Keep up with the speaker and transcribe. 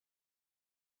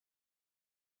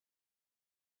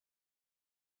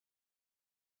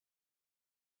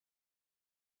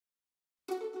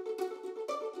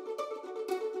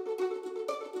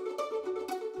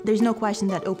There's no question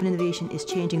that open innovation is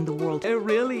changing the world. It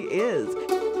really is.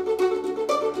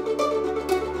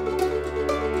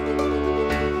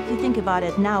 If you think about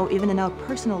it now, even in our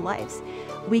personal lives,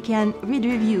 we can read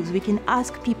reviews, we can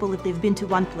ask people if they've been to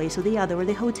one place or the other, or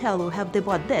the hotel, or have they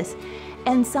bought this,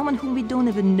 and someone whom we don't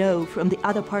even know from the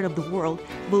other part of the world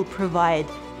will provide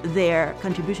their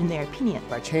contribution, their opinion.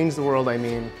 By change the world, I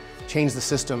mean change the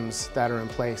systems that are in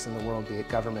place in the world, be it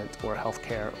government or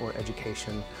healthcare or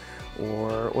education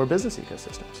or business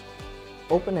ecosystems.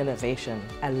 Open innovation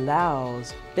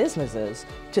allows businesses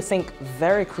to think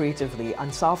very creatively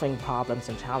on solving problems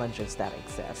and challenges that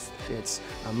exist. It's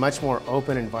a much more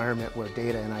open environment where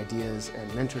data and ideas and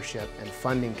mentorship and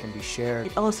funding can be shared.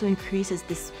 It also increases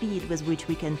the speed with which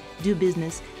we can do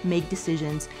business, make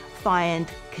decisions, find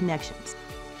connections.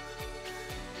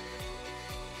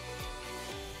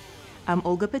 I'm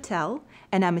Olga Patel,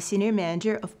 and I'm a Senior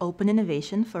Manager of Open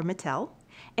Innovation for Mattel.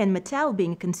 And Mattel,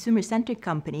 being a consumer-centric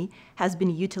company, has been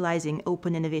utilizing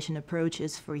open innovation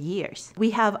approaches for years.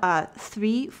 We have a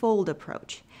threefold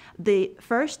approach. The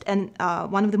first and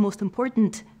one of the most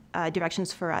important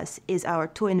directions for us is our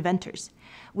toy inventors.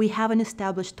 We have an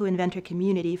established toy inventor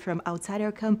community from outside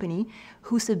our company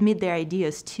who submit their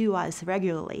ideas to us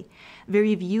regularly. We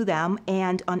review them,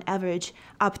 and on average,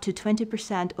 up to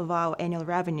 20% of our annual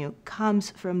revenue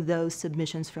comes from those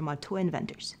submissions from our toy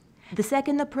inventors. The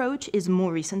second approach is a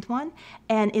more recent one,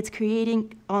 and it's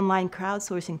creating online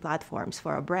crowdsourcing platforms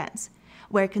for our brands,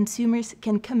 where consumers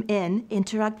can come in,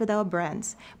 interact with our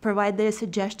brands, provide their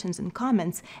suggestions and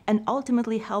comments, and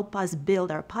ultimately help us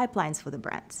build our pipelines for the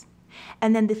brands.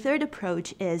 And then the third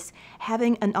approach is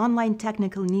having an online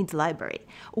technical needs library,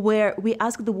 where we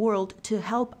ask the world to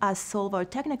help us solve our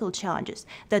technical challenges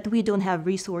that we don't have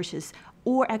resources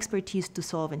or expertise to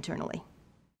solve internally.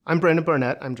 I'm Brandon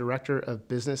Barnett. I'm Director of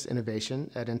Business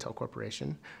Innovation at Intel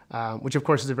Corporation, which of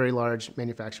course is a very large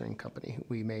manufacturing company.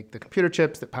 We make the computer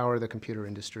chips that power the computer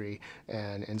industry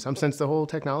and, in some sense, the whole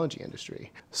technology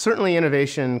industry. Certainly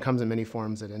innovation comes in many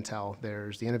forms at Intel.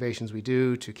 There's the innovations we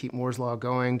do to keep Moore's Law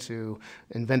going, to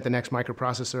invent the next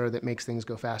microprocessor that makes things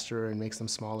go faster and makes them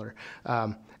smaller.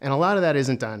 And a lot of that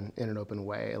isn't done in an open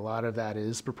way. A lot of that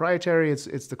is proprietary.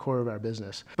 It's the core of our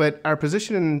business. But our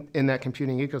position in that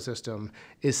computing ecosystem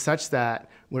is such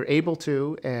that we're able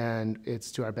to, and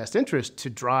it's to our best interest, to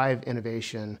drive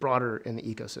innovation broader in the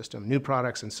ecosystem. New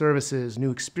products and services, new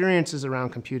experiences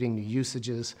around computing, new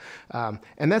usages.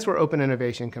 And that's where open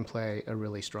innovation can play a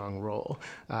really strong role.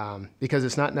 Because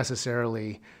it's not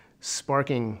necessarily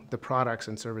sparking the products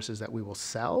and services that we will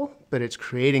sell, but it's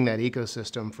creating that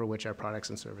ecosystem for which our products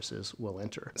and services will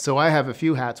enter. So I have a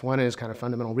few hats. One is kind of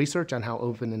fundamental research on how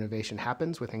open innovation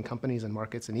happens within companies and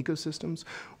markets and ecosystems.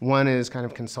 One is kind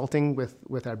of consulting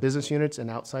with our business units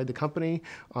and outside the company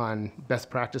on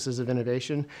best practices of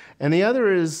innovation. And the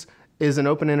other is an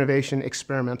open innovation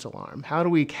experimental arm. How do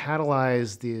we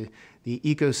catalyze the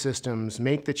ecosystems,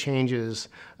 make the changes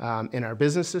in our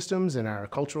business systems, in our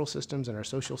cultural systems, in our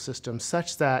social systems,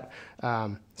 such that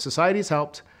society's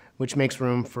helped, which makes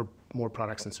room for more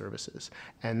products and services.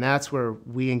 And that's where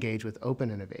we engage with open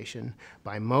innovation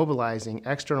by mobilizing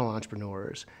external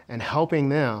entrepreneurs and helping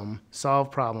them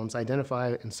solve problems,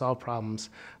 identify and solve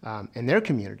problems in their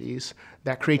communities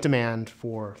that create demand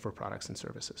for products and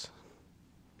services.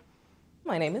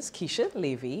 My name is Keisha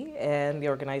Levy, and the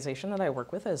organization that I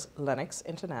work with is Lennox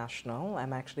International.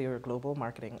 I'm actually your global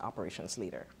marketing operations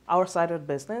leader. Our side of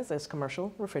the business is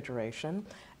commercial refrigeration,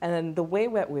 and the way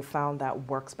that we found that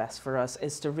works best for us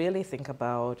is to really think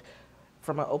about,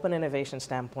 from an open innovation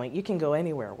standpoint, you can go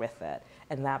anywhere with it.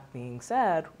 And that being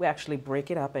said, we actually break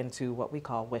it up into what we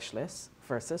call wish lists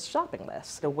versus shopping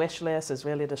lists. The wish list is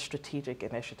really the strategic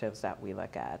initiatives that we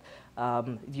look at.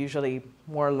 Usually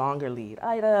more longer lead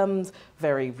items,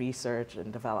 very research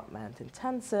and development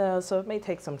intensive, so it may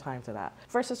take some time to that.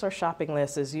 Versus our shopping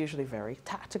list is usually very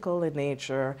tactical in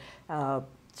nature.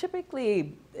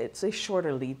 Typically, it's a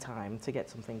shorter lead time to get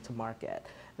something to market.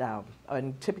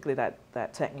 And typically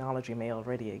that technology may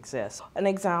already exist. An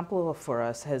example for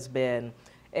us has been,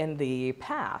 in the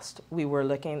past, we were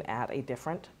looking at a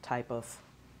different type of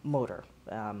motor.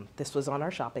 This was on our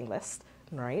shopping list,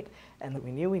 right? And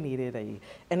we knew we needed an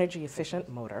energy efficient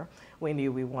motor. We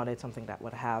knew we wanted something that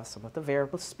would have some of the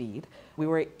variable speed. We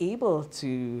were able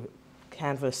to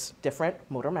canvass different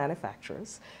motor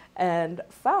manufacturers and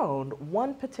found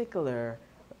one particular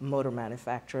motor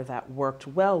manufacturer that worked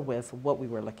well with what we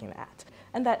were looking at.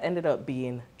 And that ended up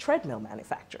being treadmill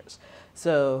manufacturers.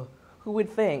 So Who would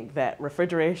think that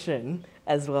refrigeration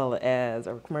as well as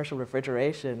or commercial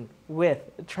refrigeration with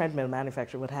treadmill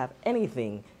manufacture would have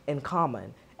anything in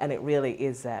common? And it really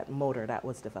is that motor that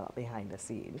was developed behind the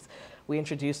scenes. We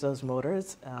introduced those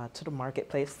motors to the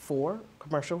marketplace for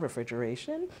commercial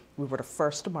refrigeration. We were the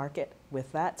first to market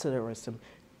with that, so there were some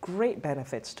great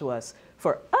benefits to us,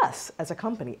 for us as a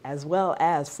company, as well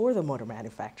as for the motor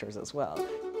manufacturers as well.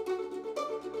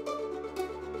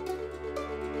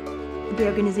 The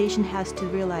organization has to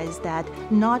realize that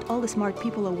not all the smart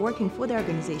people are working for the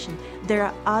organization. There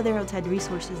are other outside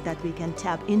resources that we can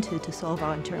tap into to solve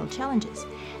our internal challenges,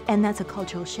 and that's a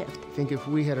cultural shift. I think if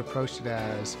we had approached it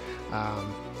as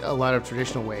a lot of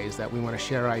traditional ways, that we want to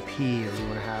share IP or we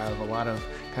want to have a lot of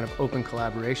kind of open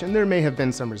collaboration, there may have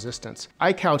been some resistance.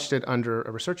 I couched it under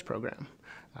a research program.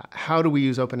 How do we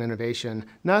use open innovation,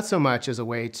 not so much as a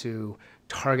way to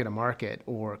target a market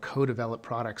or co-develop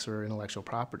products or intellectual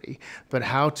property, but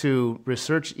how to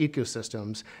research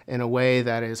ecosystems in a way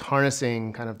that is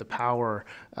harnessing kind of the power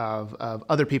of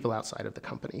other people outside of the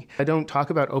company. I don't talk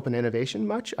about open innovation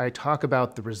much. I talk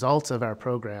about the results of our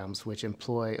programs, which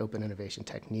employ open innovation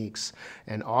techniques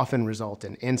and often result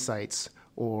in insights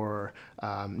or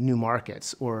new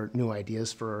markets or new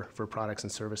ideas for products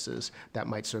and services that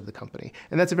might serve the company.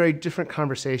 And that's a very different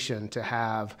conversation to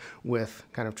have with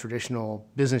kind of traditional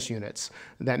business units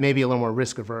that may be a little more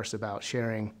risk averse about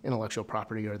sharing intellectual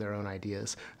property or their own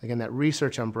ideas. Again, that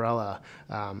research umbrella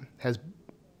has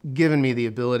given me the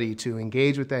ability to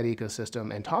engage with that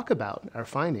ecosystem and talk about our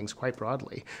findings quite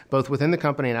broadly, both within the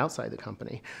company and outside the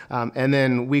company. And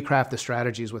then we craft the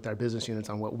strategies with our business units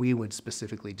on what we would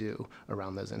specifically do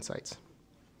around those insights.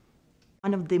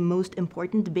 One of the most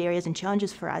important barriers and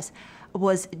challenges for us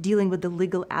was dealing with the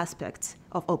legal aspects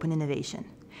of open innovation.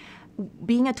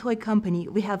 Being a toy company,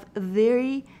 we have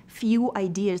very few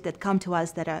ideas that come to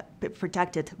us that are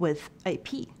protected with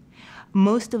IP.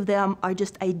 Most of them are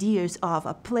just ideas of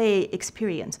a play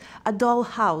experience, a doll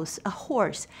house, a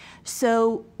horse.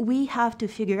 So we have to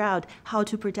figure out how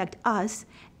to protect us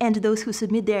and those who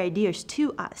submit their ideas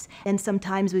to us. And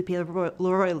sometimes we pay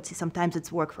royalty, sometimes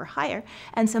it's work for hire,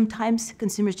 and sometimes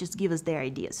consumers just give us their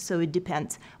ideas. So it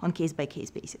depends on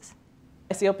case-by-case basis.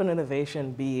 I see open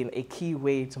innovation being a key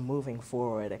way to moving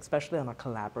forward, especially on a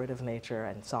collaborative nature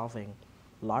and solving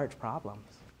large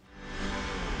problems.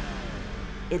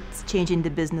 It's changing the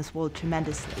business world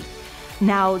tremendously.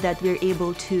 Now that we're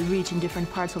able to reach in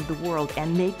different parts of the world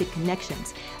and make the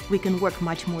connections, we can work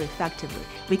much more effectively.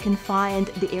 We can find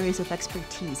the areas of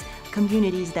expertise,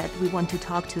 communities that we want to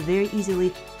talk to very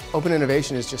easily. Open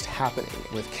innovation is just happening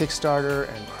with Kickstarter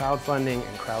and crowdfunding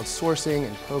and crowdsourcing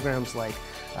and programs like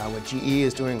what GE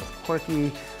is doing with Quirky,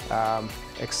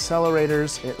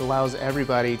 accelerators. It allows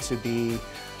everybody to be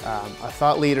a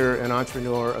thought leader, an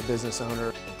entrepreneur, a business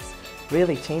owner.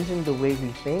 Really changing the way we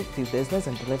think, do business,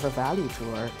 and deliver value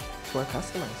to our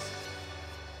customers.